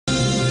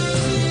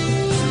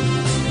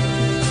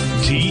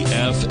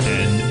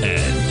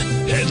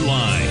TFNN.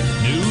 Headline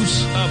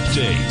News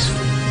Update.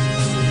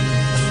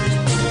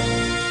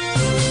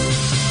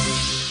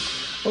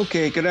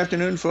 Okay, good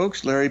afternoon,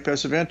 folks. Larry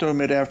Pesavento,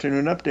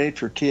 mid-afternoon update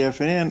for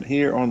TFNN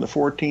here on the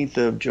 14th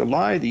of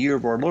July, the year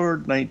of our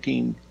Lord,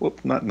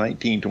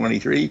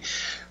 2023.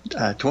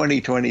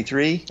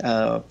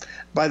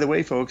 By the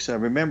way, folks,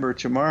 remember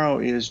tomorrow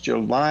is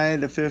July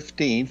the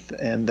 15th,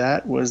 and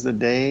that was the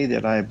day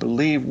that I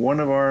believe one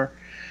of our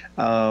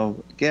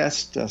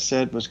guest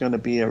said was going to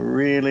be a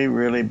really,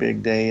 really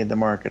big day in the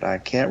market. I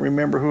can't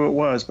remember who it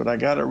was, but I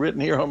got it written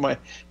here on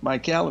my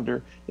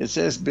calendar. It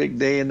says big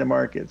day in the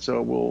market,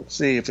 so we'll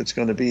see if it's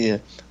going to be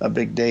a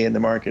big day in the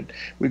market.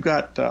 We've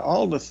got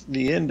all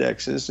the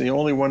indexes. The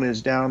only one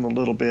is down a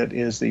little bit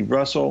is the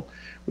Russell.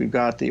 We've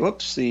got the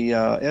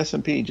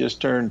S&P just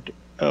turned,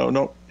 oh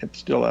no, it's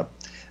still up.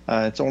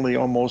 It's only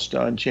almost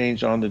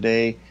unchanged on the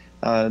day.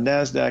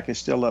 NASDAQ is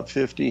still up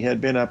 50,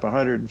 had been up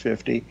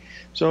 150.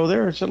 So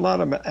there's a lot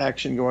of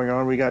action going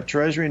on. We got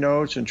Treasury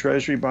notes and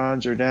Treasury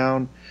bonds are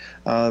down.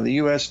 The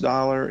U.S.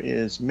 dollar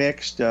is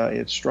mixed.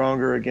 It's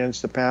stronger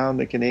against the pound,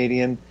 the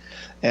Canadian,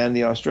 and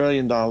the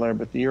Australian dollar,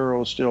 but the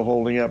euro is still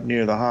holding up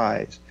near the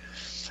highs.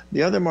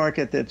 The other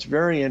market that's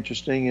very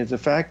interesting is the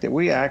fact that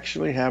we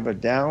actually have a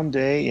down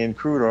day in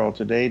crude oil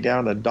today,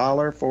 down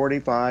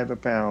 $1.45 a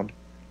pound.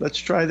 Let's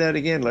try that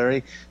again,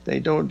 Larry. They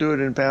don't do it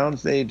in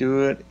pounds. They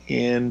do it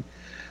in,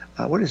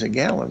 what is it,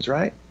 gallons,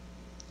 right?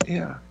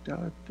 Yeah,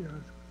 down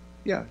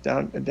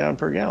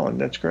per gallon.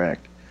 That's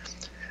correct.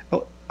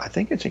 Oh, I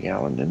think it's a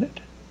gallon, isn't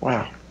it?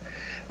 Wow.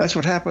 That's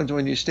what happens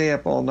when you stay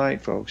up all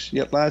night, folks.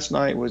 Yet last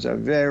night was a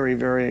very,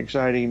 very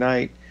exciting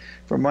night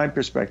from my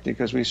perspective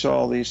because we saw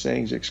all these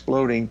things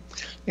exploding,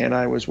 and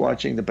I was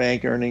watching the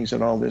bank earnings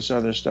and all this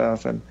other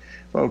stuff. And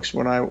folks,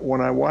 when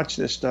I watch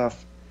this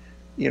stuff,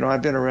 you know,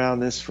 I've been around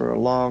this for a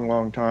long,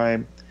 long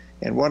time.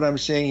 And what I'm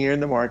seeing here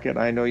in the market,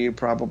 I know you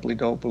probably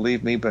don't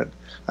believe me, but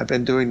I've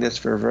been doing this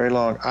for very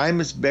long.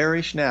 I'm as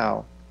bearish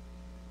now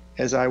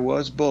as I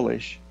was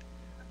bullish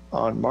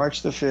on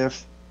March the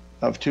 5th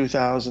of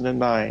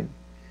 2009.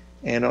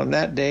 And on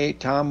that day,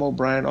 Tom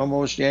O'Brien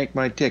almost yanked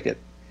my ticket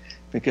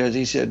because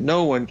he said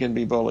no one can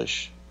be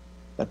bullish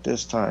at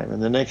this time.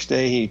 And the next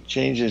day he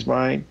changed his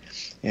mind,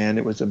 and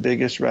it was the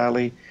biggest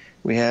rally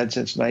we had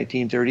since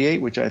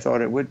 1938, which I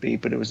thought it would be,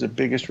 but it was the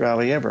biggest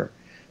rally ever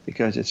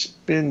because it's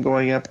been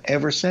going up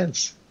ever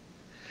since.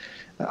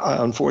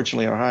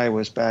 Unfortunately, our high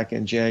was back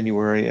in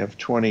January of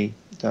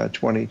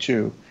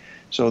 2022.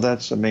 So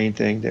that's the main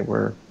thing that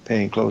we're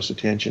paying close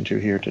attention to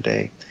here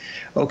today.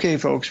 Okay,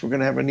 folks, we're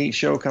going to have a neat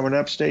show coming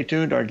up. Stay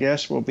tuned. Our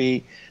guest will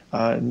be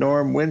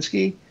Norm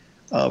Winsky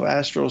of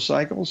Astro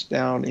Cycles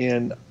down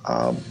in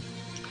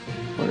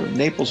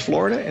Naples,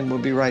 Florida, and we'll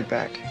be right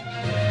back.